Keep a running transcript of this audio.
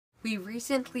We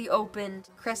recently opened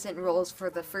Crescent Rolls for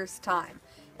the first time,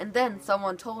 and then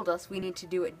someone told us we need to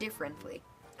do it differently.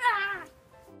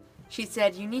 She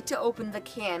said you need to open the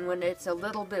can when it's a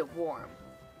little bit warm.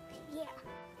 Yeah.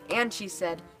 And she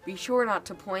said, be sure not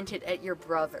to point it at your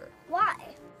brother. Why?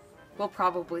 We'll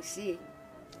probably see.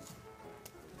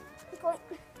 Going.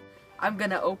 I'm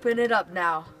gonna open it up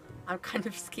now. I'm kind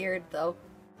of scared though.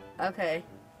 Okay.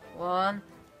 1,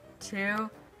 2,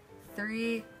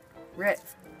 3, rip.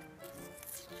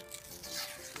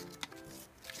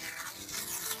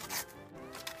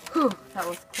 Whew, that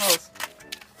was close.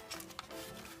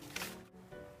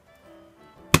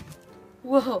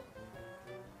 Whoa.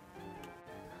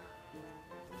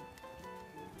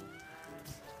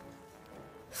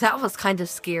 That was kind of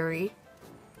scary.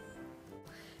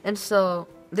 And so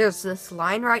there's this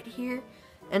line right here,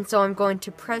 and so I'm going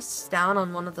to press down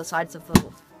on one of the sides of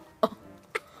the... Oh.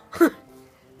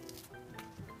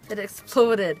 It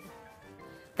exploded.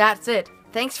 That's it.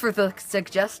 Thanks for the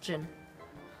suggestion.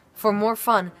 For more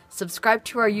fun, subscribe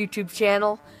to our YouTube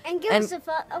channel And give us a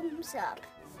thumbs up.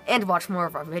 and watch more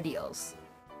of our videos.